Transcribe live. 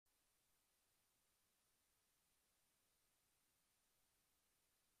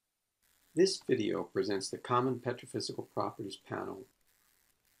This video presents the common petrophysical properties panel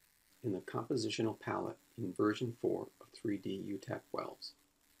in the compositional palette in version 4 of 3D UTAPWeLS.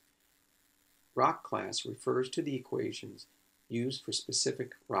 Rock class refers to the equations used for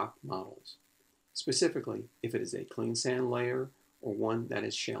specific rock models, specifically if it is a clean sand layer or one that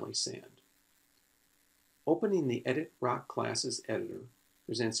is shaly sand. Opening the Edit Rock Classes editor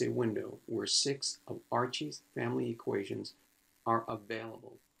presents a window where 6 of Archie's family equations are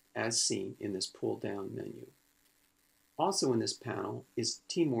available, as seen in this pull-down menu. Also in this panel is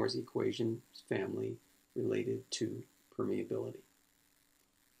Timor's equations family related to permeability.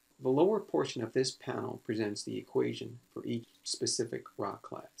 The lower portion of this panel presents the equation for each specific rock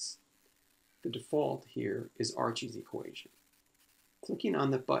class. The default here is Archie's equation. Clicking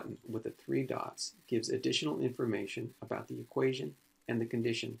on the button with the 3 dots gives additional information about the equation and the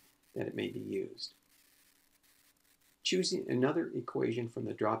condition that it may be used. Choosing another equation from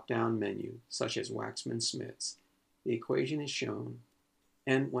the drop-down menu, such as Waxman-Smith's, the equation is shown,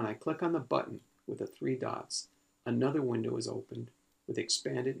 and when I click on the button with the 3 dots, another window is opened with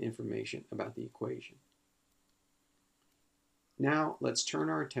expanded information about the equation. Now let's turn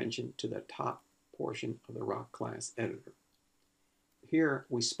our attention to the top portion of the rock class editor. Here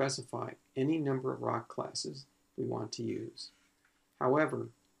we specify any number of rock classes we want to use. However,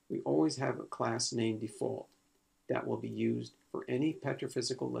 we always have a class name default that will be used for any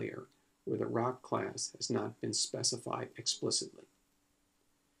petrophysical layer where the rock class has not been specified explicitly.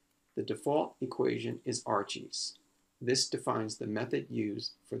 The default equation is Archie's. This defines the method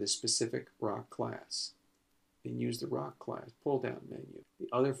used for the specific rock class. And use the rock class pull-down menu. The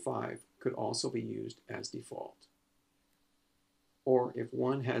other 5 could also be used as default. Or if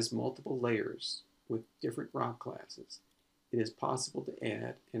one has multiple layers with different rock classes, it is possible to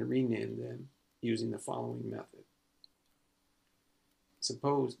add and rename them using the following method.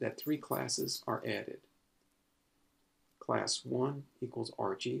 Suppose that 3 classes are added. Class 1 equals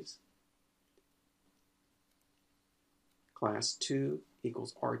Archie's. Class 2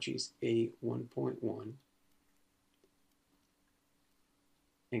 equals Archie's A1.1.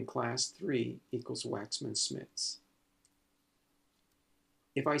 And Class 3 equals Waxman-Smith's.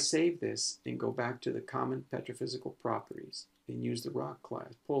 If I save this and go back to the common petrophysical properties and use the rock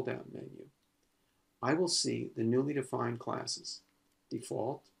class pull-down menu, I will see the newly defined classes: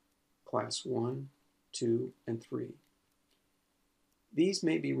 default, class 1, 2, and 3. These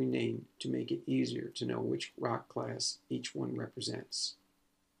may be renamed to make it easier to know which rock class each one represents.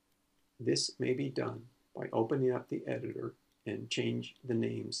 This may be done by opening up the editor and change the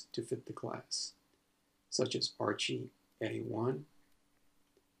names to fit the class, such as Archie A1,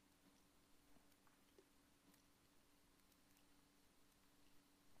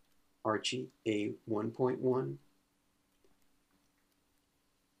 Archie A1.1,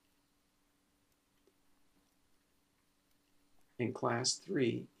 and class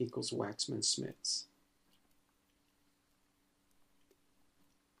 3 equals Waxman-Smith's.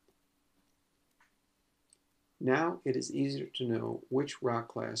 Now it is easier to know which rock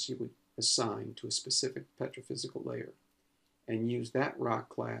class you would assign to a specific petrophysical layer and use that rock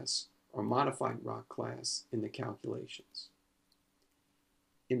class or modified rock class in the calculations.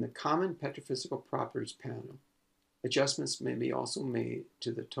 In the common petrophysical properties panel, adjustments may be also made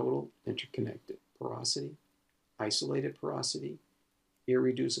to the total interconnected porosity, isolated porosity,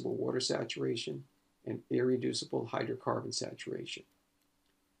 irreducible water saturation, and irreducible hydrocarbon saturation.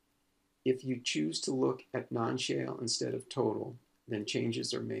 If you choose to look at non-shale instead of total, then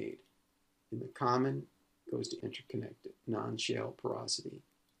changes are made. In the common, goes to interconnected, non-shale porosity.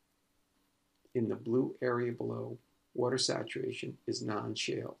 In the blue area below, water saturation is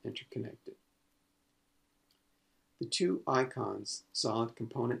non-shale interconnected. The 2 icons, Solid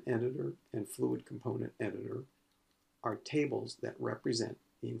Component Editor and Fluid Component Editor, are tables that represent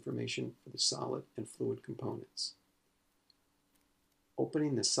the information for the solid and fluid components.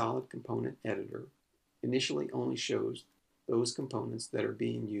 Opening the Solid Component Editor initially only shows those components that are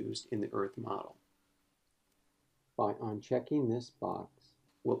being used in the Earth model. By unchecking this box,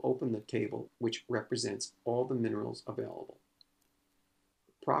 we'll open the table which represents all the minerals available.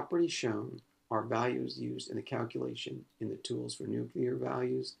 The properties shown are values used in the calculation in the tools for nuclear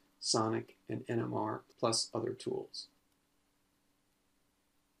values, sonic, and NMR, plus other tools.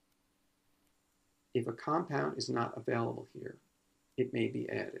 If a compound is not available here, it may be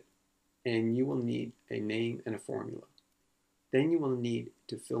added, and you will need a name and a formula. Then you will need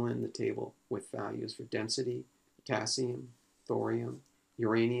to fill in the table with values for density, potassium, thorium,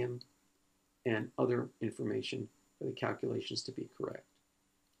 uranium, and other information for the calculations to be correct.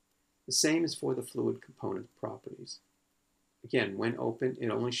 The same is for the fluid component properties. Again, when opened, it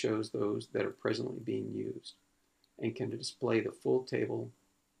only shows those that are presently being used and can display the full table,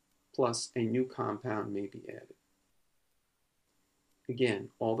 plus a new compound may be added. Again,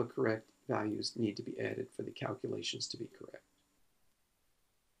 all the correct values need to be added for the calculations to be correct.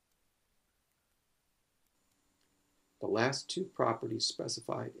 The last two properties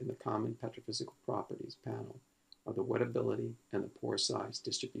specified in the Common Petrophysical Properties panel are the wettability and the pore size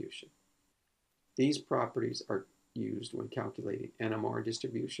distribution. These properties are used when calculating NMR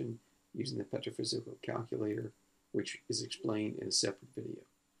distribution using the Petrophysical calculator, which is explained in a separate video.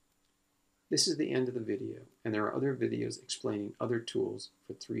 This is the end of the video, and there are other videos explaining other tools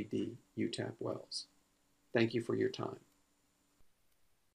for 3D UTAPWeLS. Thank you for your time.